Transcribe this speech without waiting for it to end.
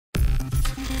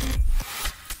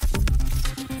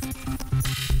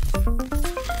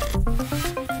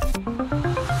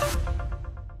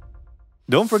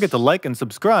Don't forget to like and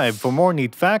subscribe for more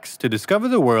neat facts to discover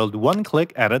the world one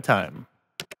click at a time.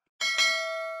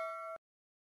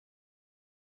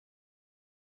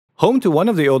 Home to one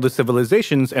of the oldest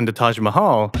civilizations and the Taj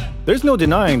Mahal, there's no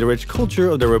denying the rich culture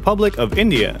of the Republic of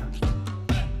India.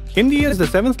 India is the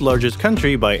 7th largest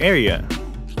country by area,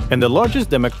 and the largest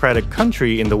democratic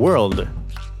country in the world.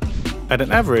 At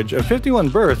an average of 51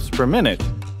 births per minute,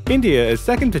 India is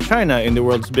second to China in the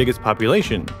world's biggest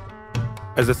population.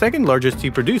 As the 2nd largest tea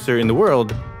producer in the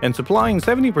world and supplying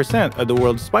 70% of the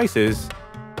world's spices,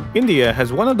 India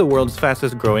has one of the world's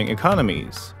fastest growing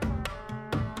economies.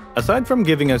 Aside from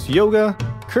giving us yoga,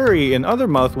 curry, and other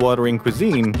mouth-watering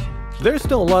cuisine, there's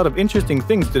still a lot of interesting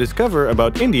things to discover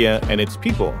about India and its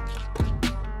people.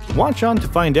 Watch on to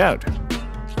find out.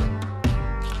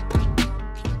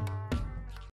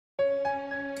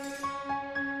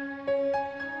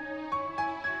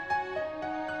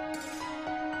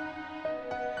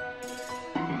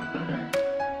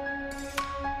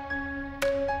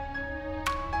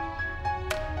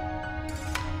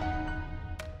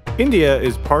 India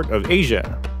is part of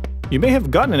Asia. You may have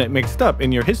gotten it mixed up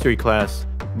in your history class,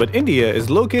 but India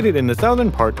is located in the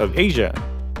southern part of Asia.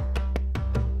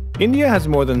 India has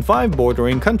more than 5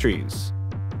 bordering countries.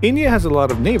 India has a lot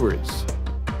of neighbors.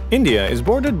 India is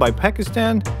bordered by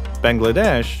Pakistan,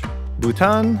 Bangladesh,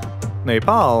 Bhutan,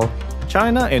 Nepal,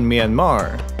 China, and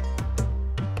Myanmar.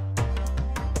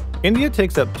 India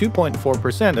takes up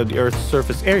 2.4% of the Earth's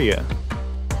surface area.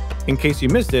 In case you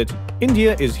missed it,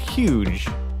 India is huge.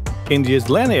 India's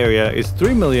land area is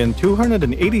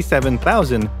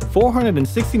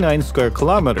 3,287,469 square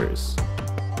kilometers,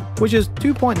 which is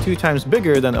 2.2 times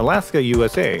bigger than Alaska,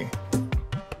 USA.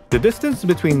 The distance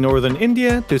between northern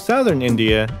India to southern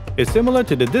India is similar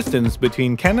to the distance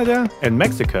between Canada and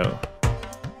Mexico.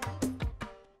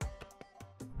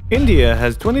 India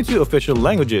has 22 official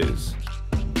languages.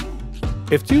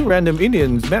 If 2 random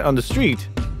Indians met on the street,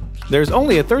 there's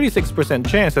only a 36%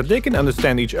 chance that they can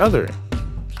understand each other.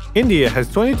 India has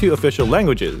 22 official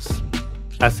languages: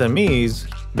 Assamese,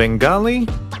 Bengali,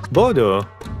 Bodo,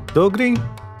 Dogri,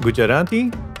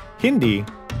 Gujarati, Hindi,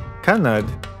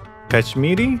 Kannada,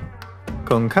 Kashmiri,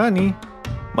 Konkani,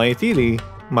 Maithili,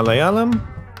 Malayalam,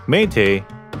 Meitei,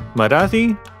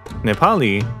 Marathi,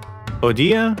 Nepali,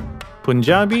 Odia,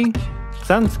 Punjabi,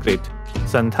 Sanskrit,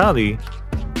 Santali,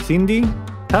 Sindhi,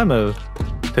 Tamil,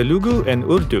 Telugu, and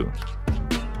Urdu.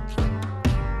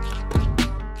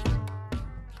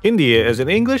 India is an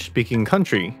English-speaking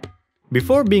country.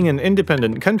 Before being an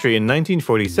independent country in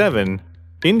 1947,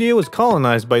 India was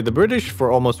colonized by the British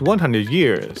for almost 100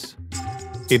 years.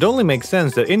 It only makes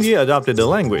sense that India adopted the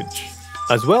language,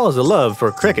 as well as a love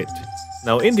for cricket.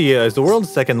 Now India is the world's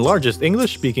 2nd largest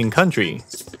English-speaking country.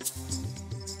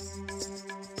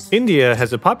 India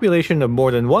has a population of more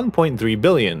than 1.3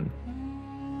 billion.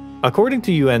 According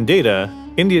to UN data,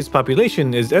 India's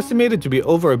population is estimated to be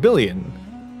over a billion.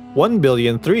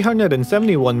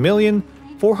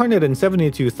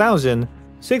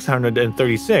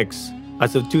 1,371,472,636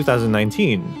 as of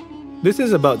 2019. This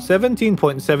is about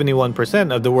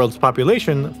 17.71% of the world's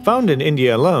population found in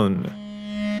India alone.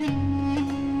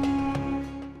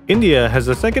 India has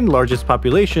the 2nd largest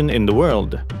population in the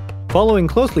world. Following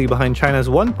closely behind China's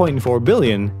 1.4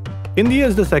 billion, India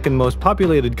is the 2nd most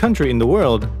populated country in the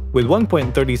world with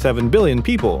 1.37 billion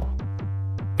people.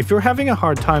 If you're having a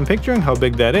hard time picturing how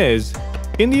big that is,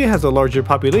 India has a larger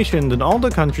population than all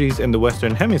the countries in the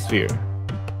Western Hemisphere.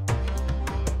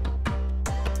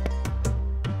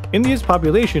 India's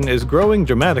population is growing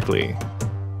dramatically.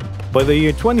 By the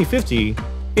year 2050,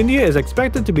 India is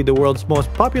expected to be the world's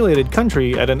most populated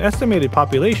country at an estimated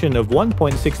population of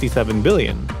 1.67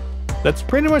 billion. That's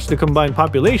pretty much the combined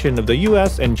population of the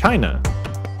US and China.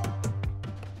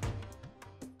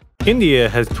 India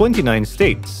has 29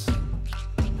 states.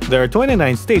 There are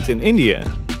 29 states in India.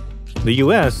 The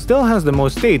US still has the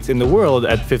most states in the world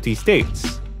at 50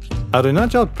 states.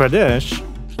 Arunachal Pradesh,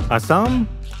 Assam,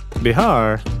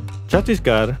 Bihar,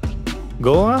 Chhattisgarh,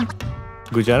 Goa,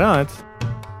 Gujarat,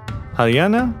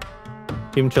 Haryana,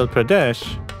 Himachal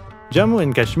Pradesh, Jammu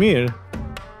and Kashmir,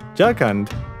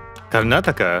 Jharkhand,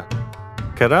 Karnataka,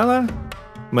 Kerala,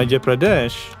 Madhya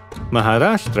Pradesh,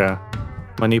 Maharashtra,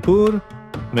 Manipur,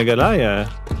 Meghalaya,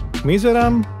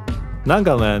 Mizoram,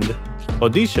 Nagaland,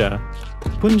 Odisha,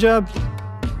 Punjab,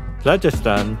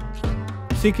 Rajasthan,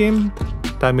 Sikkim,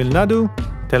 Tamil Nadu,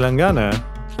 Telangana,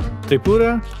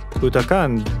 Tripura,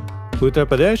 Uttarakhand, Uttar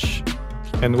Pradesh,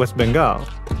 and West Bengal.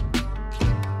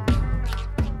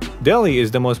 Delhi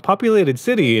is the most populated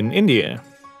city in India.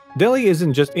 Delhi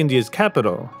isn't just India's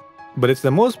capital, but it's the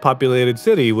most populated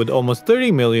city with almost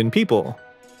 30 million people.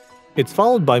 It's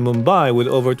followed by Mumbai with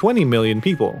over 20 million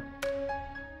people.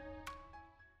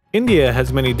 India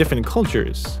has many different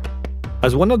cultures.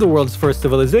 As one of the world's first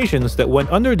civilizations that went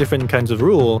under different kinds of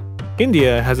rule,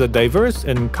 India has a diverse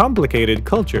and complicated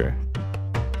culture.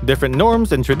 Different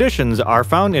norms and traditions are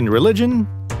found in religion,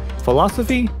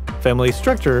 philosophy, family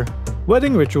structure,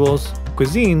 wedding rituals,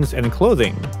 cuisines, and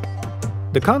clothing.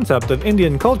 The concept of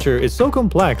Indian culture is so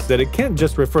complex that it can't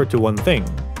just refer to one thing.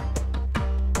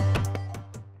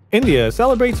 India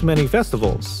celebrates many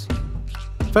festivals.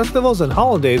 Festivals and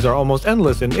holidays are almost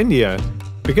endless in India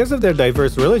because of their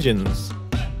diverse religions.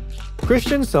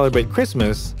 Christians celebrate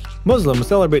Christmas, Muslims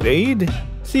celebrate Eid,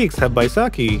 Sikhs have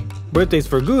Baisakhi, birthdays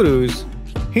for gurus,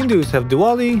 Hindus have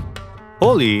Diwali,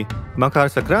 Holi, Makar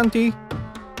Sankranti,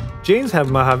 Jains have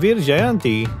Mahavir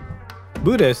Jayanti,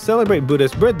 Buddhists celebrate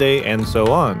Buddha's birthday, and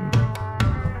so on.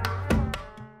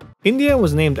 India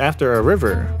was named after a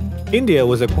river. India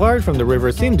was acquired from the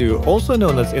river Sindhu, also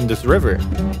known as Indus River.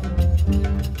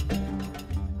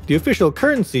 The official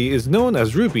currency is known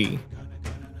as rupee.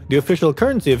 The official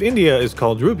currency of India is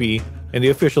called rupee, and the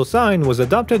official sign was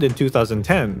adopted in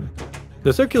 2010.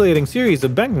 The circulating series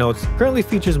of banknotes currently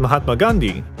features Mahatma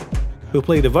Gandhi, who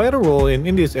played a vital role in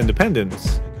India's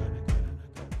independence.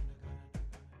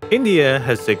 India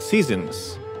has 6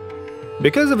 seasons.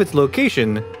 Because of its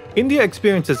location, India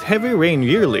experiences heavy rain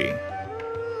yearly.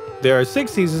 There are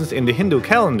 6 seasons in the Hindu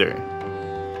calendar: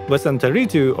 Vasanta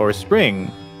Ritu or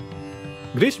spring,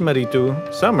 Grishma Ritu,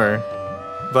 summer,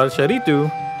 Varsha Ritu,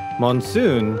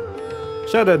 monsoon,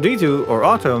 Sharad Ritu or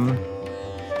autumn,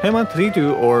 Hemant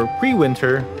Ritu or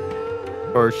pre-winter,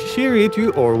 or Shishir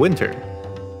Ritu or winter.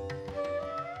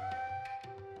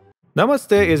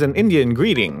 Namaste is an Indian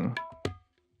greeting.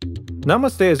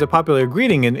 Namaste is a popular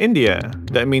greeting in India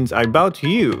that means I bow to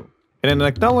you, and an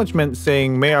acknowledgement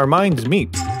saying may our minds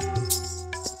meet.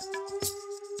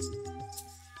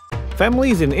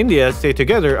 Families in India stay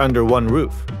together under one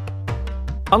roof.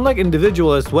 Unlike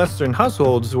individualist Western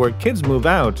households where kids move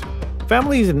out,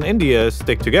 families in India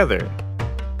stick together.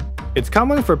 It's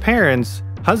common for parents,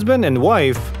 husband and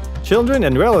wife, children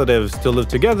and relatives to live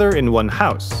together in one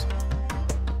house.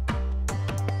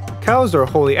 Cows are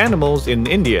holy animals in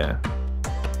India.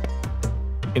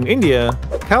 In India,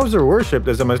 cows are worshipped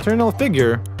as a maternal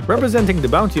figure representing the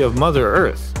bounty of Mother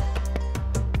Earth.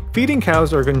 Feeding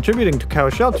cows or contributing to cow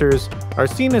shelters are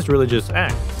seen as religious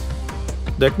acts.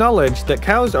 They acknowledge that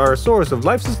cows are a source of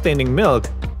life-sustaining milk,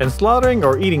 and slaughtering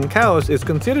or eating cows is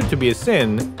considered to be a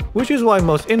sin, which is why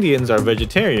most Indians are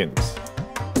vegetarians.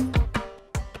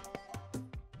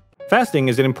 Fasting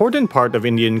is an important part of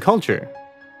Indian culture.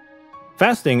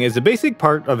 Fasting is a basic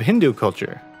part of Hindu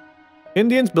culture.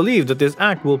 Indians believe that this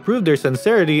act will prove their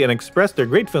sincerity and express their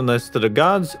gratefulness to the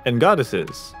gods and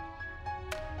goddesses.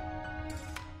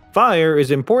 Fire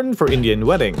is important for Indian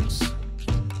weddings.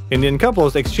 Indian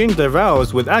couples exchange their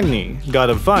vows with Agni, god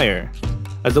of fire,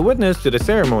 as a witness to the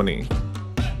ceremony.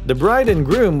 The bride and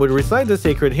groom would recite the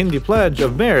sacred Hindi pledge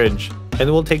of marriage and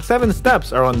will take 7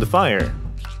 steps around the fire.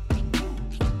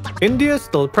 India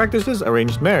still practices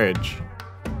arranged marriage.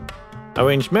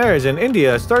 Arranged marriage in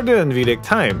India started in Vedic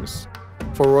times.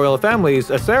 For royal families,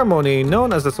 a ceremony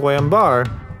known as a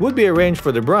Swayamvar would be arranged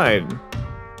for the bride.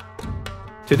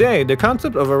 Today, the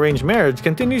concept of arranged marriage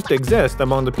continues to exist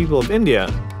among the people of India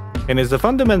and is a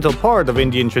fundamental part of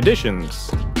Indian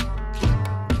traditions.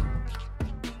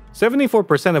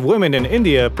 74% of women in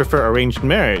India prefer arranged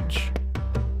marriage.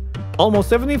 Almost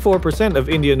 74% of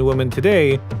Indian women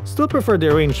today still prefer the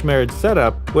arranged marriage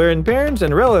setup, wherein parents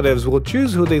and relatives will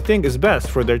choose who they think is best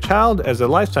for their child as a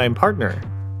lifetime partner.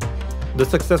 The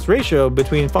success ratio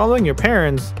between following your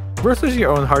parents versus your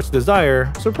own heart's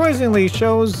desire surprisingly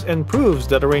shows and proves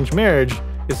that arranged marriage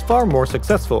is far more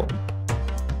successful.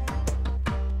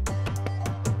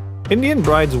 Indian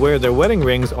brides wear their wedding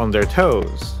rings on their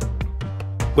toes.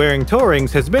 Wearing toe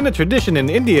rings has been a tradition in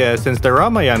India since the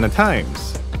Ramayana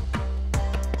times.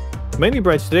 Many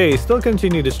brides today still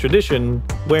continue this tradition,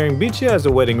 wearing bichya as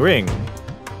a wedding ring.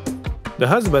 The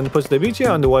husband puts the bichya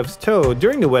on the wife's toe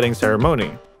during the wedding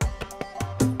ceremony.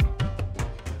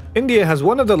 India has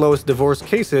one of the lowest divorce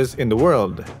cases in the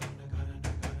world.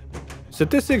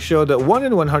 Statistics show that 1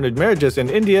 in 100 marriages in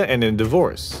India end in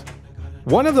divorce.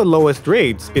 One of the lowest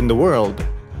rates in the world.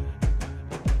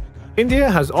 India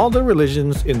has all the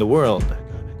religions in the world.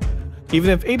 Even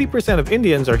if 80% of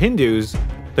Indians are Hindus,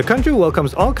 the country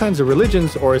welcomes all kinds of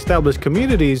religions or established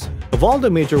communities of all the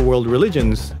major world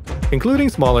religions, including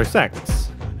smaller sects.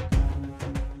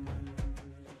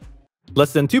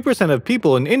 Less than 2% of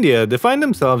people in India define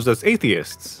themselves as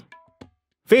atheists.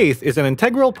 Faith is an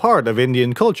integral part of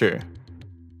Indian culture.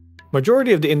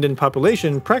 Majority of the Indian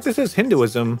population practices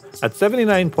Hinduism at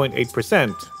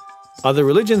 79.8%. Other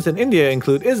religions in India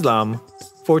include Islam,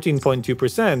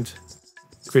 14.2%,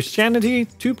 Christianity,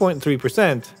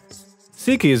 2.3%,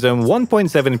 Sikhism,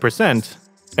 1.7%,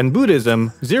 and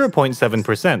Buddhism,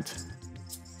 0.7%.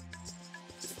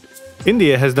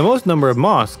 India has the most number of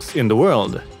mosques in the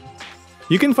world.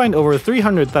 You can find over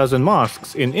 300,000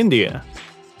 mosques in India,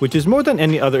 which is more than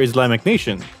any other Islamic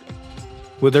nation.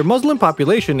 With their Muslim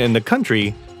population in the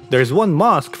country, there's one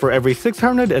mosque for every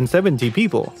 670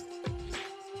 people.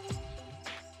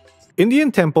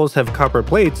 Indian temples have copper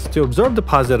plates to absorb the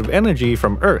positive energy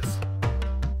from Earth.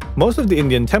 Most of the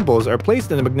Indian temples are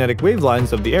placed in the magnetic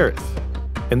wavelines of the Earth,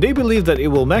 and they believe that it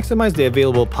will maximize the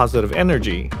available positive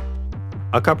energy.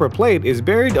 A copper plate is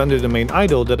buried under the main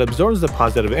idol that absorbs the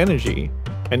positive energy,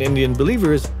 and Indian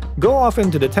believers go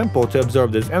often to the temple to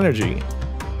absorb this energy.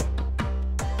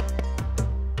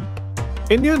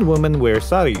 Indian women wear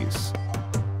saris.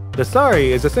 The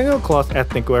sari is a single cloth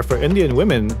ethnic wear for Indian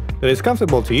women that is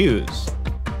comfortable to use.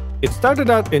 It started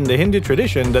out in the Hindu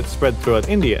tradition that spread throughout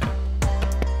India.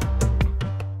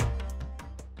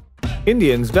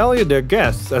 Indians value their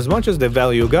guests as much as they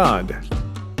value God.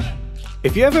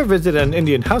 If you ever visit an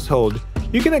Indian household,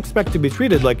 you can expect to be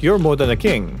treated like you're more than a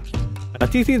king.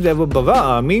 Atithi Devo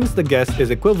Bhava means the guest is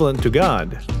equivalent to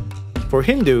God. For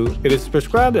Hindu, it is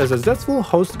prescribed as a zestful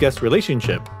host-guest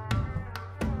relationship.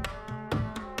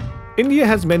 India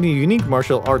has many unique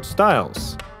martial arts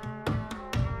styles.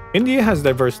 India has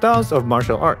diverse styles of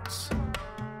martial arts.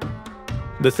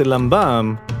 The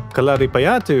Silambam,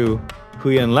 Kalaripayattu,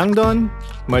 Huyan Langdon,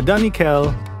 Mardani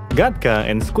Kel, Gatka,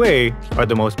 and Squay are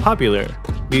the most popular.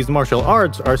 These martial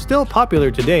arts are still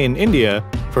popular today in India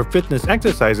for fitness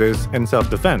exercises and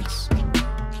self-defense.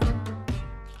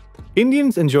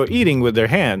 Indians enjoy eating with their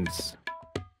hands.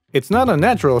 It's not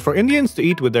unnatural for Indians to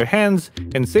eat with their hands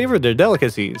and savor their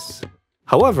delicacies.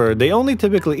 However, they only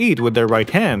typically eat with their right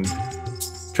hand.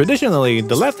 Traditionally,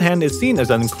 the left hand is seen as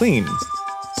unclean.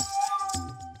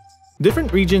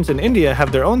 Different regions in India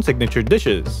have their own signature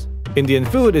dishes. Indian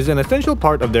food is an essential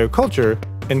part of their culture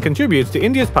and contributes to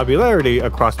India's popularity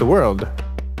across the world.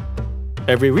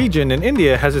 Every region in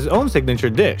India has its own signature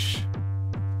dish.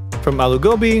 From aloo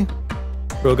gobi,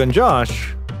 rogan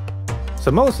josh,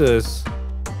 samosas,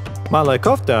 malai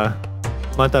kofta,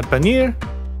 matar paneer,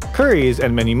 curries,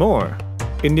 and many more.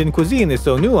 Indian cuisine is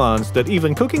so nuanced that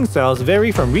even cooking styles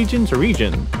vary from region to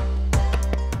region.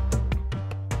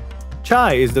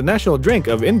 Chai is the national drink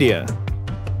of India.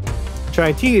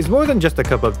 Chai tea is more than just a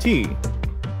cup of tea.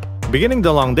 Beginning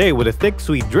the long day with a thick,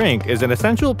 sweet drink is an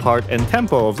essential part and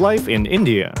tempo of life in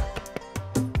India.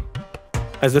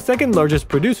 As the second largest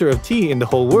producer of tea in the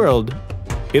whole world,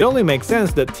 it only makes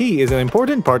sense that tea is an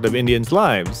important part of Indians'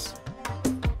 lives.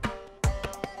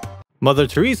 Mother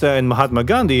Teresa and Mahatma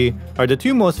Gandhi are the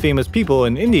two most famous people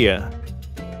in India.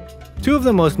 Two of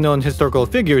the most known historical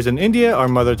figures in India are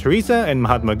Mother Teresa and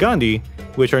Mahatma Gandhi,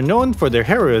 which are known for their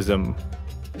heroism.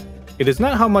 It is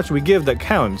not how much we give that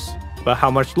counts, but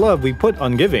how much love we put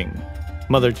on giving.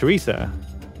 Mother Teresa.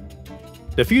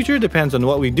 The future depends on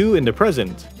what we do in the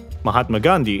present. Mahatma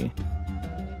Gandhi.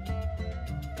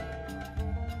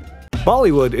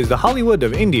 Bollywood is the Hollywood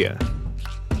of India.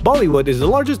 Bollywood is the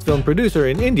largest film producer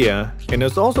in India and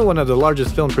is also one of the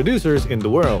largest film producers in the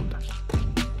world.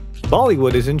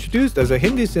 Bollywood is introduced as a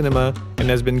Hindi cinema and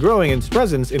has been growing its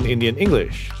presence in Indian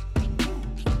English.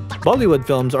 Bollywood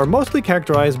films are mostly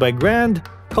characterized by grand,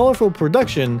 colorful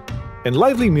production and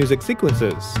lively music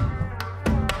sequences.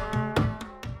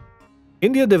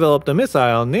 India developed a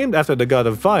missile named after the god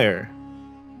of fire.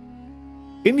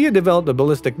 India developed a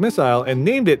ballistic missile and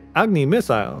named it Agni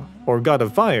Missile, or God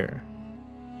of Fire.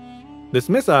 This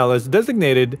missile is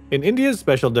designated in India's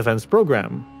Special Defense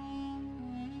Program.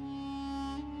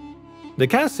 The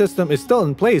caste system is still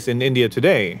in place in India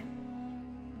today.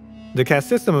 The caste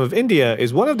system of India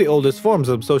is one of the oldest forms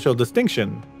of social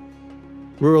distinction.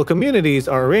 Rural communities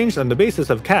are arranged on the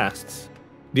basis of castes.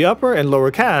 The upper and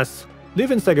lower castes live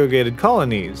in segregated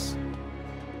colonies.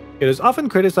 It is often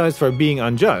criticized for being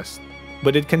unjust,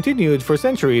 but it continued for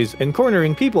centuries in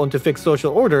cornering people into fixed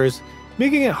social orders,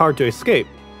 making it hard to escape.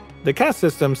 The caste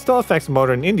system still affects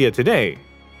modern India today.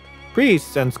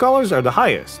 Priests and scholars are the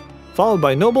highest, followed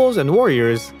by nobles and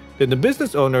warriors, then the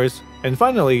business owners, and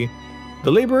finally,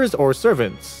 the laborers or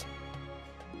servants.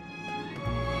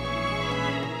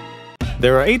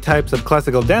 There are 8 types of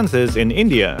classical dances in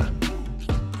India.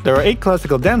 There are 8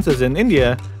 classical dances in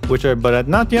India, which are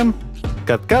Bharatnatyam,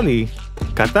 Kathakali,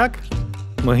 Kathak,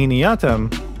 Mohiniyattam,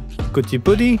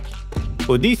 Kuchipudi,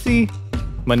 Odissi,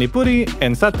 Manipuri,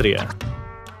 and Satriya.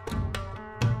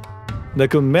 The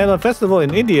Kumbh Mela festival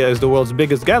in India is the world's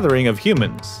biggest gathering of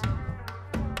humans.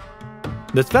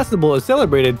 This festival is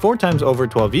celebrated 4 times over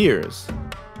 12 years.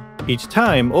 Each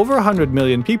time, over 100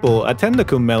 million people attend the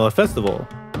Kumbh Mela festival.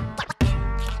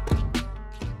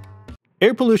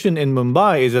 Air pollution in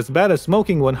Mumbai is as bad as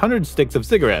smoking 100 sticks of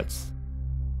cigarettes.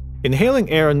 Inhaling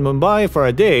air in Mumbai for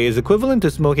a day is equivalent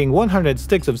to smoking 100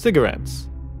 sticks of cigarettes.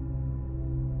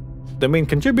 The main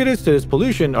contributors to this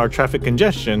pollution are traffic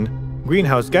congestion,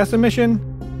 greenhouse gas emission,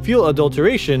 fuel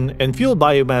adulteration, and fuel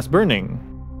biomass burning.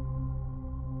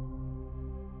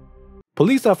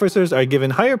 Police officers are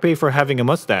given higher pay for having a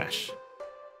mustache.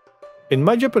 In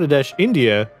Madhya Pradesh,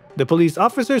 India, the police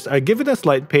officers are given a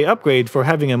slight pay upgrade for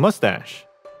having a mustache.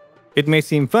 It may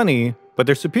seem funny, but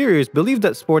their superiors believe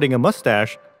that sporting a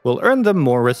mustache will earn them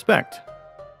more respect.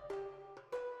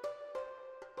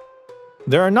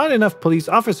 There are not enough police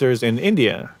officers in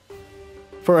India.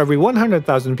 For every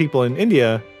 100,000 people in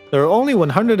India, there are only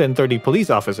 130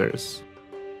 police officers.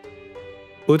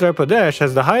 Uttar Pradesh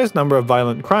has the highest number of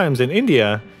violent crimes in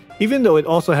India, even though it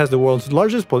also has the world's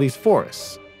largest police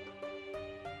force.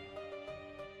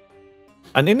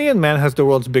 An Indian man has the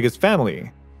world's biggest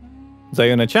family.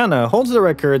 Zayona Chana holds the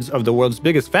records of the world's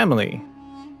biggest family.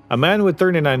 A man with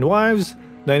 39 wives,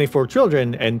 94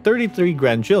 children, and 33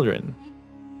 grandchildren.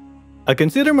 I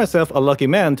consider myself a lucky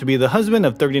man to be the husband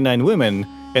of 39 women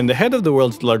and the head of the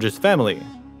world's largest family,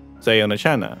 Zayona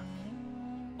Chana.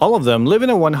 All of them live in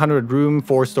a 100-room,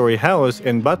 4-story house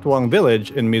in Batwang village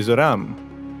in Mizoram.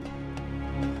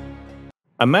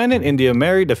 A man in India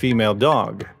married a female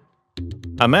dog.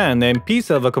 A man named P.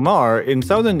 Selvakumar in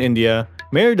southern India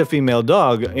married a female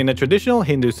dog in a traditional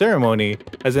Hindu ceremony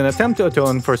as an attempt to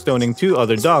atone for stoning 2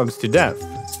 other dogs to death.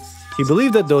 He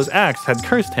believed that those acts had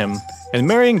cursed him, and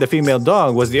marrying the female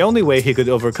dog was the only way he could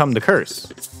overcome the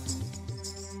curse.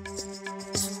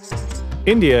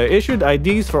 India issued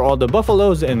IDs for all the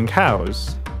buffaloes and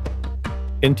cows.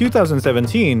 In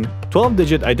 2017,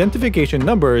 12-digit identification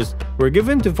numbers were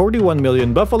given to 41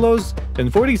 million buffaloes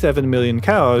and 47 million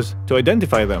cows to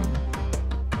identify them.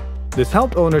 This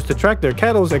helped owners to track their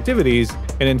cattle's activities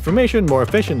and information more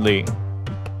efficiently.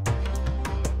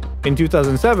 In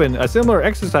 2007, a similar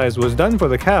exercise was done for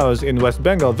the cows in West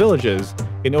Bengal villages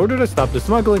in order to stop the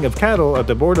smuggling of cattle at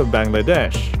the border of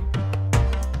Bangladesh.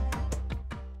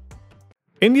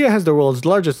 India has the world's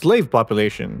largest slave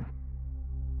population.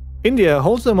 India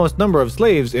holds the most number of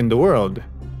slaves in the world.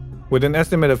 With an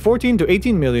estimate of 14 to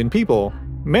 18 million people,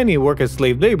 many work as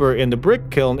slave labor in the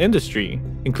brick kiln industry,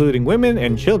 including women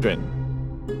and children.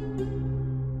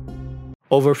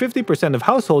 Over 50% of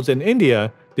households in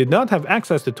India did not have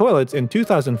access to toilets in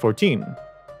 2014.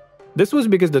 This was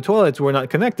because the toilets were not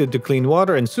connected to clean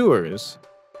water and sewers.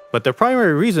 But the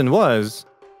primary reason was,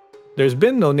 there's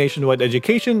been no nationwide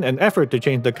education and effort to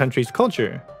change the country's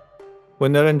culture.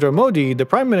 When Narendra Modi, the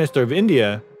Prime Minister of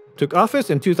India, took office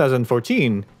in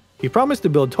 2014, he promised to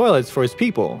build toilets for his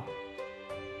people.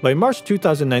 By March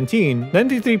 2019,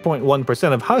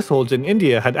 93.1% of households in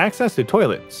India had access to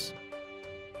toilets.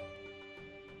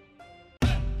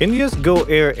 India's Go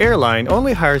Air airline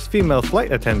only hires female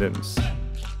flight attendants.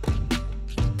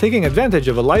 Taking advantage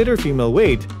of a lighter female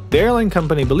weight, the airline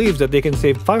company believes that they can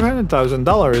save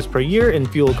 $500,000 per year in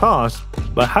fuel costs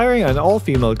by hiring an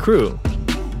all-female crew.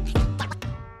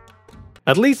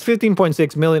 At least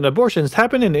 15.6 million abortions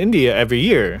happen in India every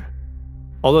year.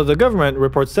 Although the government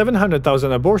reports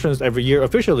 700,000 abortions every year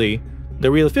officially, the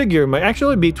real figure might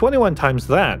actually be 21 times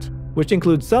that, which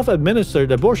includes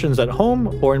self-administered abortions at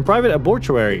home or in private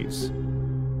abortuaries.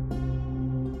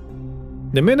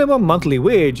 The minimum monthly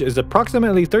wage is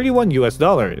approximately $31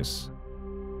 US.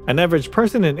 An average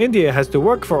person in India has to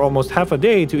work for almost half a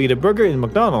day to eat a burger in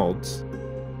McDonald's.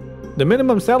 The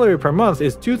minimum salary per month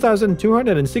is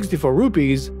 2,264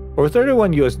 rupees or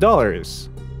 $31 US.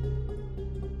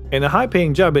 And a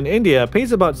high-paying job in India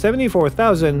pays about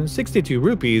 74,062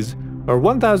 rupees or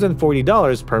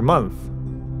 $1,040 per month.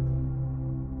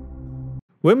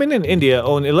 Women in India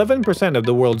own 11% of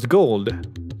the world's gold.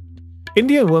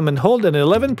 Indian women hold an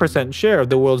 11% share of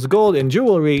the world's gold in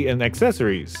jewelry and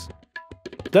accessories.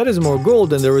 That is more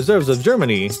gold than the reserves of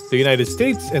Germany, the United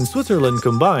States, and Switzerland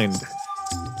combined.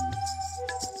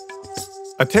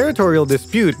 A territorial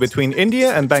dispute between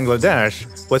India and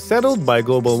Bangladesh was settled by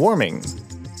global warming.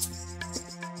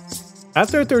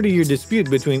 After a 30-year dispute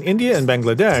between India and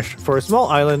Bangladesh for a small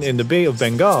island in the Bay of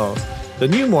Bengal, the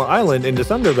Newmore Island in the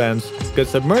Sundarbans got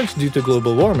submerged due to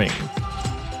global warming.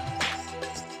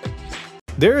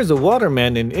 There is a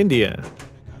waterman in India.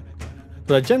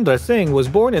 Rajendra Singh was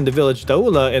born in the village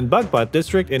Taula in Bagpat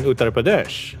district in Uttar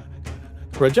Pradesh.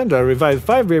 Rajendra revived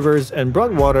 5 rivers and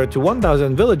brought water to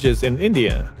 1,000 villages in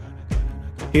India.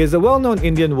 He is a well-known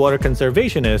Indian water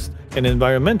conservationist and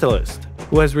environmentalist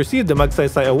who has received the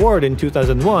Magsaysay Award in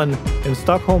 2001 and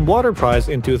Stockholm Water Prize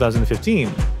in 2015.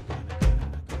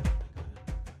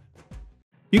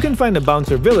 You can find a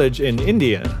bouncer village in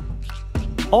India.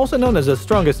 Also known as the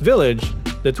strongest village,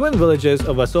 the twin villages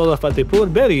of Asola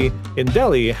Fatehpur Beri in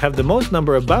Delhi have the most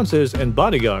number of bouncers and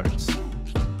bodyguards.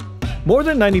 More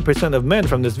than 90% of men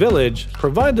from this village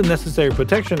provide the necessary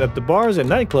protection at the bars and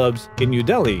nightclubs in New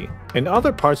Delhi and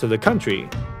other parts of the country.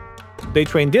 They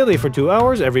train daily for 2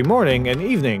 hours every morning and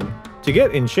evening to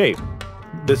get in shape.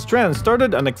 This trend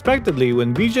started unexpectedly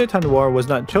when Vijay Tanwar was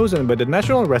not chosen by the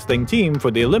national wrestling team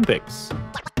for the Olympics.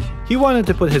 He wanted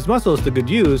to put his muscles to good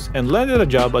use and landed a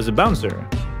job as a bouncer.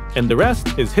 And the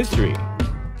rest is history.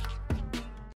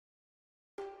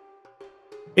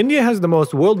 India has the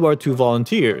most World War II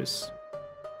volunteers.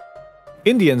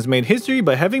 Indians made history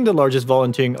by having the largest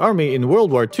volunteering army in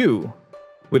World War II,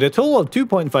 with a total of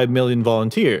 2.5 million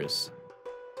volunteers.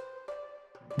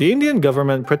 The Indian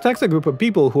government protects a group of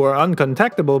people who are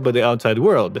uncontactable by the outside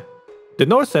world. The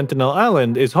North Sentinel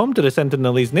Island is home to the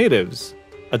Sentinelese natives,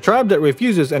 a tribe that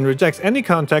refuses and rejects any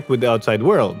contact with the outside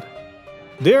world.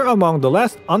 They are among the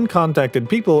last uncontacted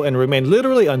people and remain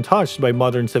literally untouched by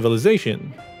modern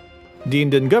civilization. The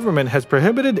Indian government has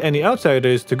prohibited any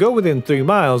outsiders to go within 3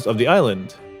 miles of the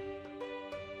island.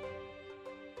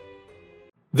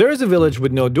 There is a village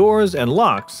with no doors and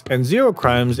locks and 0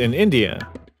 crimes in India.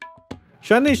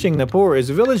 Chennai Shingnapur is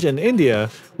a village in India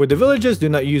where the villagers do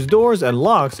not use doors and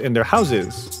locks in their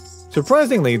houses.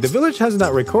 Surprisingly, the village has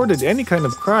not recorded any kind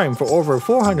of crime for over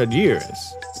 400 years.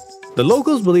 The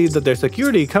locals believe that their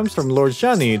security comes from Lord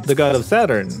Shani, the god of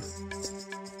Saturn.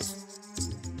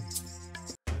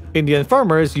 Indian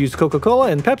farmers use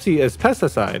Coca-Cola and Pepsi as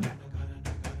pesticide.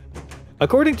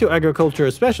 According to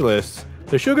agriculture specialists,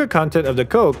 the sugar content of the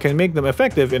Coke can make them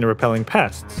effective in repelling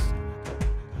pests.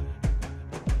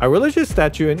 A religious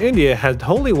statue in India had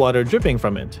holy water dripping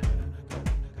from it.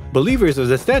 Believers of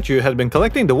the statue had been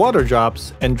collecting the water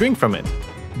drops and drink from it,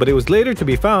 but it was later to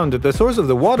be found that the source of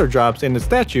the water drops in the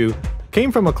statue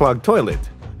came from a clogged toilet.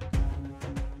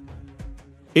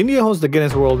 India holds the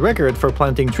Guinness World Record for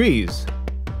planting trees.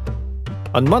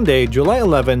 On Monday, July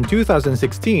 11,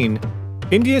 2016,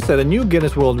 India set a new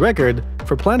Guinness World Record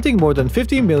for planting more than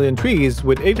 50 million trees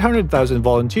with 800,000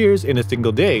 volunteers in a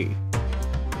single day.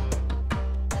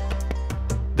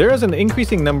 There is an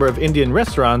increasing number of Indian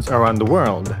restaurants around the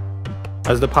world.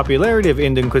 As the popularity of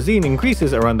Indian cuisine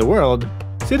increases around the world,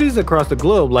 cities across the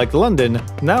globe like London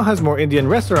now has more Indian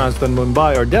restaurants than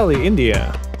Mumbai or Delhi,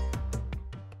 India.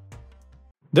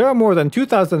 There are more than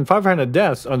 2,500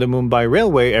 deaths on the Mumbai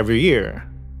Railway every year.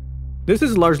 This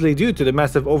is largely due to the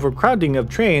massive overcrowding of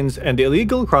trains and the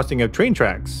illegal crossing of train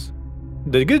tracks.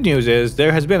 The good news is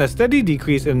there has been a steady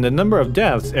decrease in the number of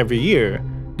deaths every year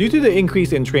due to the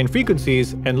increase in train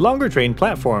frequencies and longer train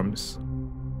platforms.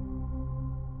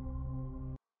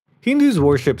 Hindus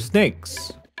worship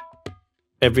snakes.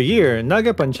 Every year,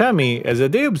 Naga Panchami is a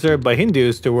day observed by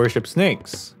Hindus to worship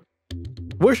snakes.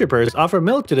 Worshippers offer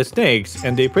milk to the snakes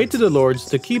and they pray to the lords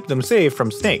to keep them safe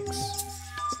from snakes.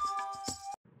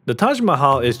 The Taj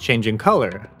Mahal is changing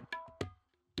color.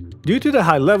 Due to the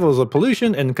high levels of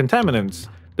pollution and contaminants,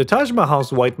 the Taj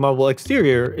Mahal's white marble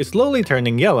exterior is slowly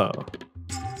turning yellow.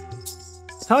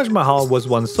 Taj Mahal was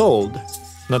once sold.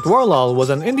 Natwarlal was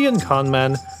an Indian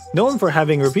conman known for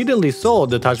having repeatedly sold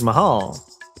the Taj Mahal.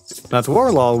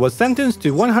 Natwarlal was sentenced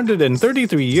to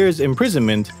 133 years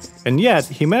imprisonment, and yet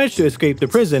he managed to escape the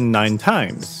prison 9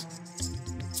 times.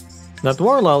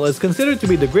 Natwarlal is considered to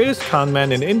be the greatest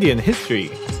conman in Indian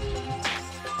history.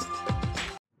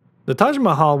 The Taj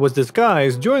Mahal was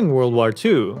disguised during World War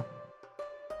II.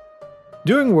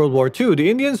 During World War II, the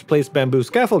Indians placed bamboo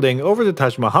scaffolding over the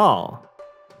Taj Mahal.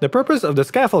 The purpose of the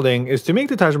scaffolding is to make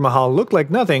the Taj Mahal look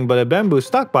like nothing but a bamboo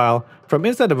stockpile from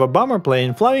inside of a bomber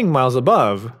plane flying miles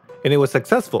above, and it was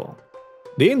successful.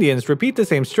 The Indians repeat the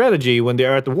same strategy when they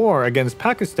are at war against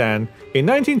Pakistan in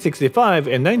 1965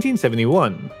 and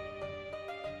 1971.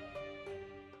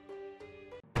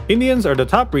 Indians are the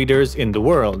top readers in the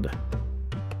world.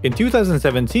 In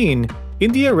 2017,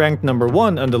 India ranked number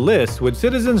 1 on the list with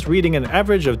citizens reading an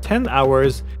average of 10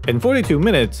 hours and 42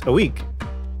 minutes a week.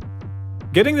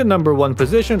 Getting the number 1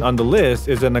 position on the list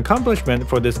is an accomplishment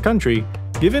for this country,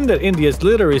 given that India's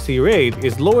literacy rate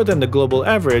is lower than the global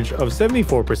average of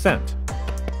 74%.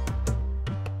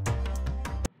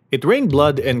 It rained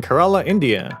blood in Kerala,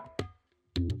 India.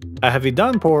 A heavy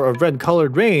downpour of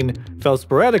red-colored rain fell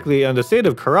sporadically on the state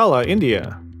of Kerala,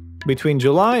 India, between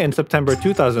July and September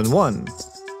 2001.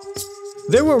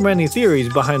 There were many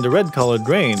theories behind the red-colored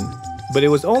rain, but it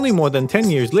was only more than 10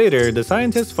 years later the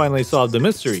scientists finally solved the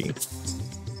mystery.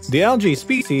 The algae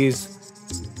species,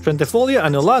 Trentifolia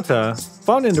annulata,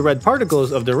 found in the red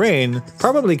particles of the rain,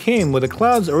 probably came with the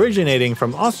clouds originating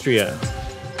from Austria.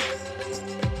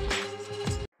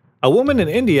 A woman in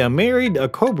India married a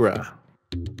cobra.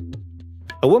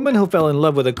 A woman who fell in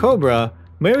love with a cobra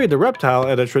married the reptile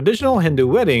at a traditional Hindu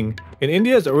wedding in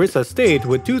India's Orissa state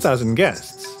with 2,000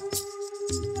 guests.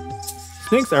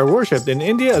 Snakes are worshipped in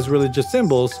India as religious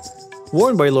symbols,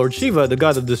 worn by Lord Shiva, the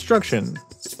god of destruction.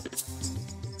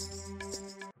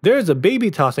 There is a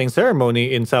baby tossing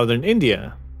ceremony in southern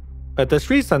India. At the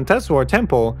Sri Santeswar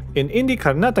temple in Indi,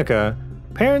 Karnataka,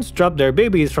 parents drop their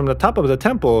babies from the top of the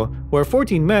temple, where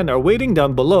 14 men are waiting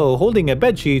down below holding a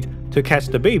bedsheet to catch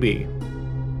the baby.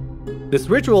 This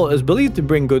ritual is believed to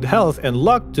bring good health and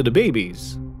luck to the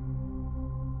babies.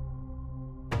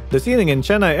 The ceiling in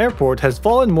Chennai airport has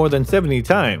fallen more than 70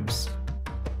 times.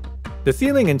 The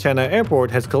ceiling in Chennai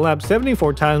airport has collapsed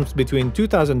 74 times between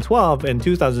 2012 and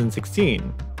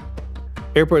 2016.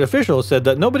 Airport officials said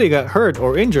that nobody got hurt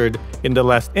or injured in the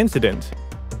last incident.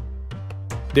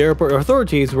 The airport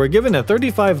authorities were given a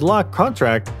 35 lakh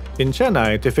contract in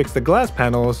Chennai to fix the glass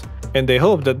panels, and they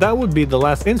hoped that that would be the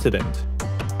last incident.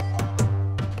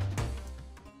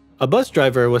 A bus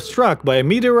driver was struck by a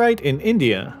meteorite in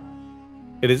India.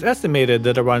 It is estimated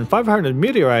that around 500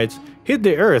 meteorites hit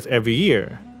the Earth every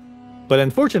year. But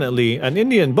unfortunately, an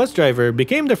Indian bus driver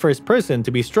became the first person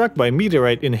to be struck by a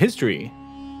meteorite in history.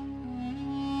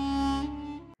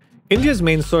 India's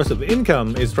main source of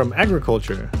income is from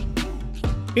agriculture.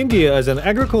 India is an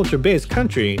agriculture-based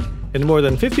country, and more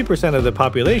than 50% of the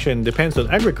population depends on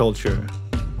agriculture.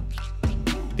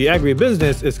 The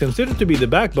agribusiness is considered to be the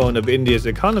backbone of India's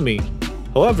economy.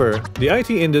 However, the IT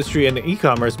industry and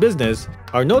e-commerce business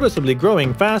are noticeably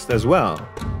growing fast as well.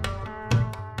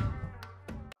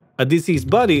 A deceased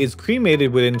body is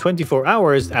cremated within 24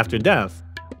 hours after death.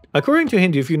 According to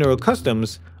Hindu funeral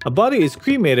customs, a body is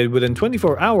cremated within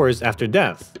 24 hours after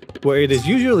death, where it is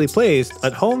usually placed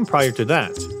at home prior to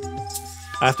that.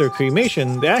 After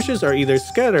cremation, the ashes are either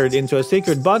scattered into a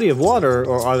sacred body of water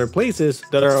or other places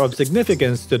that are of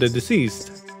significance to the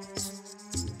deceased.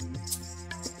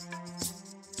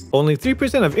 Only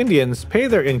 3% of Indians pay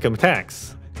their income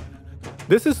tax.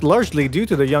 This is largely due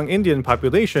to the young Indian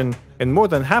population and more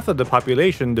than half of the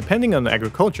population depending on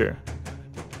agriculture.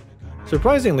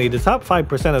 Surprisingly, the top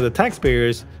 5% of the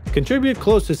taxpayers contribute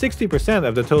close to 60%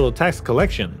 of the total tax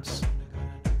collections.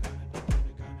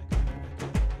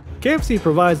 KFC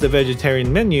provides the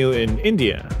vegetarian menu in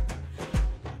India.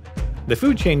 The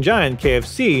food chain giant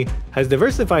KFC has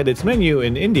diversified its menu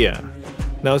in India,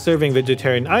 now serving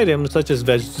vegetarian items such as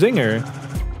Veg Zinger,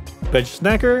 Veg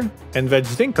Snacker, and Veg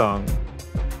Zingkong.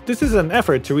 This is an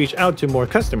effort to reach out to more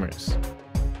customers.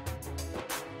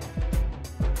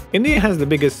 India has the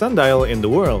biggest sundial in the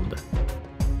world.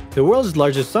 The world's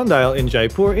largest sundial in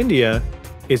Jaipur, India,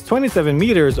 is 27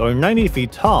 meters or 90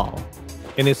 feet tall,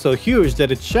 and is so huge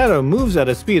that its shadow moves at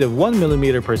a speed of 1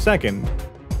 millimeter per second,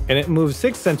 and it moves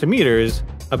 6 centimeters,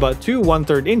 about 2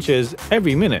 1/3 inches,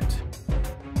 every minute.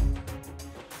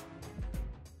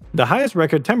 The highest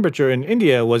record temperature in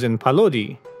India was in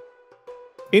Palodi.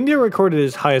 India recorded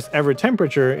its highest ever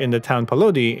temperature in the town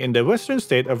Palodi in the western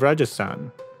state of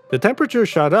Rajasthan. The temperature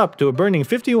shot up to a burning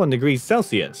 51 degrees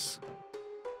Celsius.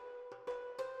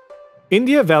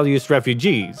 India values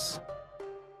refugees.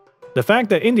 The fact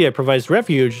that India provides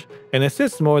refuge and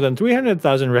assists more than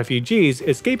 300,000 refugees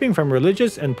escaping from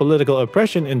religious and political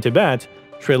oppression in Tibet,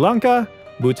 Sri Lanka,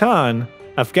 Bhutan,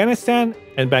 Afghanistan,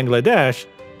 and Bangladesh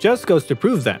just goes to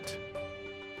prove that.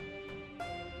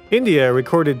 India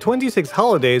recorded 26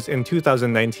 holidays in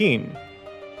 2019.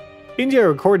 India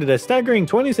recorded a staggering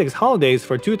 26 holidays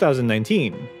for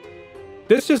 2019.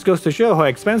 This just goes to show how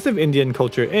expansive Indian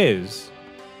culture is.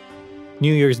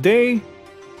 New Year's Day,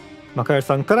 Makar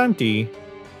Sankranti,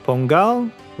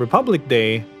 Pongal, Republic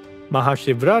Day,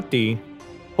 Mahashivratri,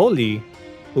 Holi,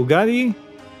 Ugadi,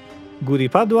 Gudi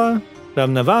Padwa,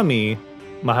 Ramnavami,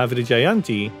 Mahavir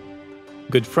Jayanti,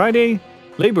 Good Friday,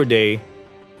 Labor Day,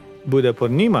 Buddha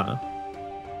Purnima,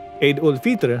 Eid ul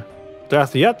Fitr,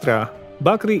 Rath Yatra,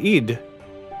 Bakri Eid,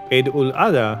 Eid ul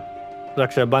Adha,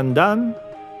 Raksha Bandhan,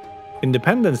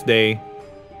 Independence Day,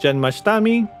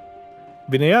 Janmashtami,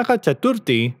 Vinayaka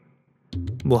Chaturthi,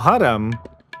 Muharram,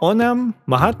 Onam,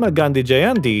 Mahatma Gandhi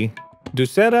Jayanti,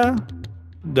 Dussehra,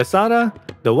 Dasara,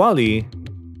 Diwali,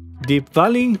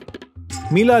 Deepavali,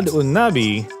 Milad un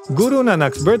Nabi, Guru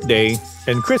Nanak's birthday,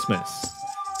 and Christmas.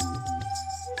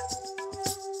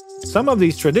 Some of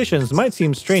these traditions might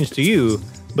seem strange to you,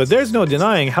 But there's no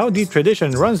denying how deep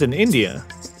tradition runs in India.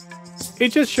 It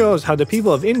just shows how the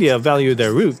people of India value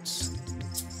their roots.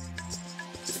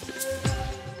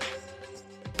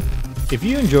 If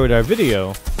you enjoyed our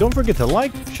video, don't forget to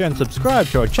like, share and subscribe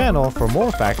to our channel for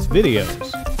more facts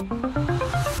videos.